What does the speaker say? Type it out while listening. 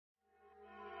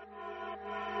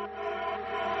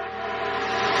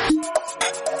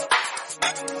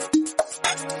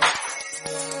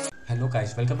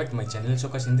guys, welcome back to my channel. So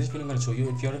guys, in this video I'm going to show you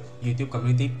if your YouTube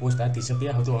community posts that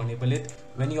disappear, how to enable it.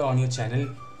 When you are on your channel,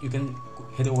 you can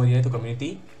head over here to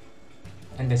community,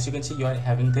 and as you can see, you are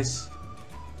having this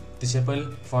disable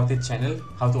for this channel.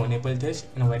 How to enable this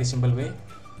in a very simple way.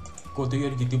 Go to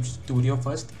your YouTube studio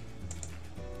first.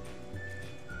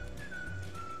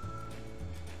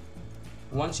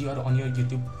 Once you are on your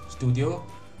YouTube studio,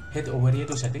 head over here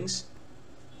to settings.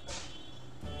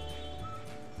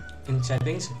 In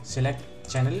settings, select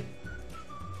channel,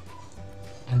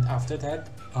 and after that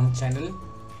on channel,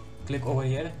 click over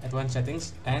here advanced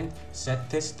settings and set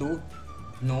this to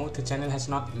no. The channel has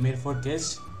not made for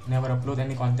kids, never upload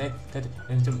any content that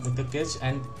with the kids,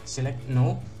 and select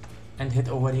no and hit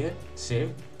over here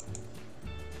save,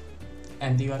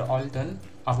 and you are all done.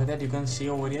 After that you can see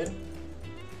over here,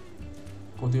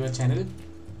 go to your channel,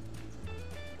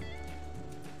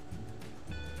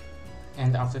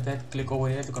 and after that click over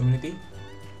here to community,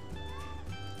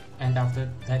 and after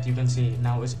that you can see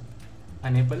now is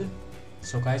enable.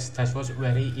 So guys, that was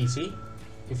very easy.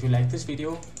 If you like this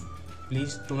video,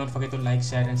 please do not forget to like,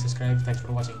 share and subscribe. Thanks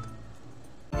for watching.